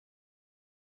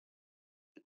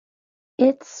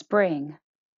It's Spring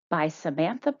by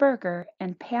Samantha Berger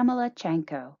and Pamela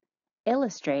Chanko.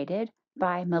 Illustrated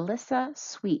by Melissa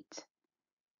Sweet.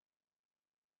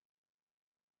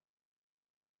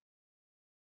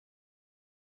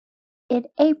 In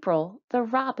April, the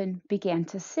robin began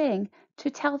to sing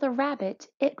to tell the rabbit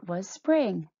it was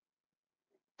spring.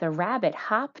 The rabbit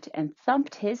hopped and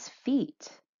thumped his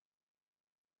feet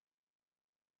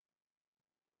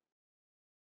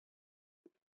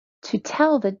to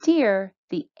tell the deer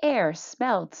the air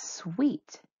smelled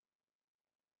sweet.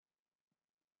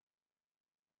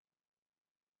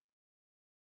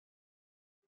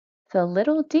 The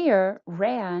little deer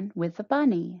ran with the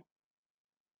bunny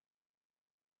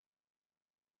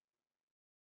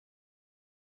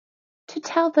to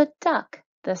tell the duck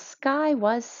the sky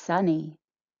was sunny.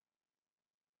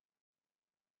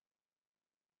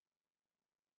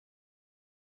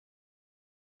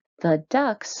 The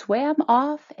duck swam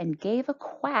off and gave a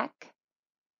quack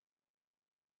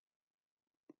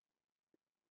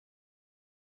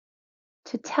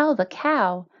to tell the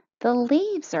cow the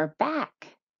leaves are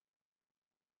back.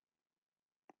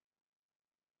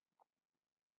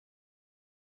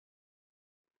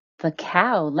 The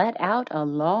cow let out a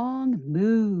long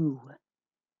moo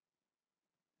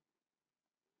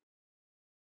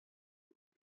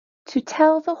to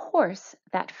tell the horse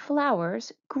that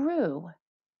flowers grew.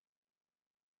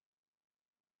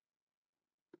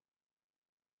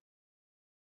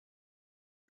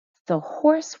 The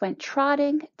horse went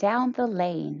trotting down the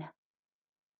lane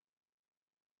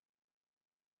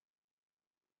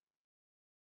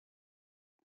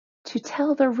to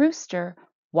tell the rooster,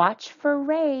 watch for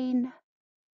rain.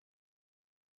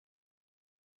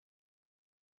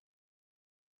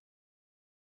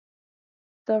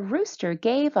 The rooster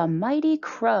gave a mighty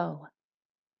crow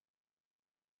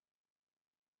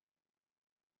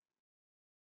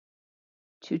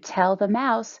to tell the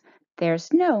mouse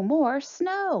there's no more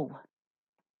snow.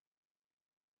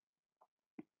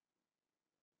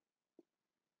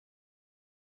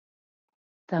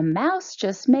 The mouse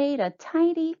just made a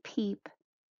tiny peep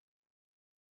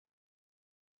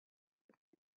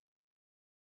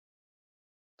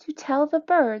to tell the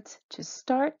birds to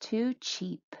start to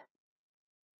cheep.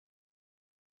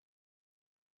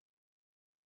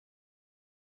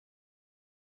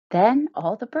 Then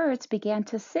all the birds began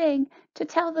to sing to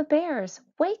tell the bears,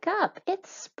 wake up, it's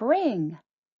spring.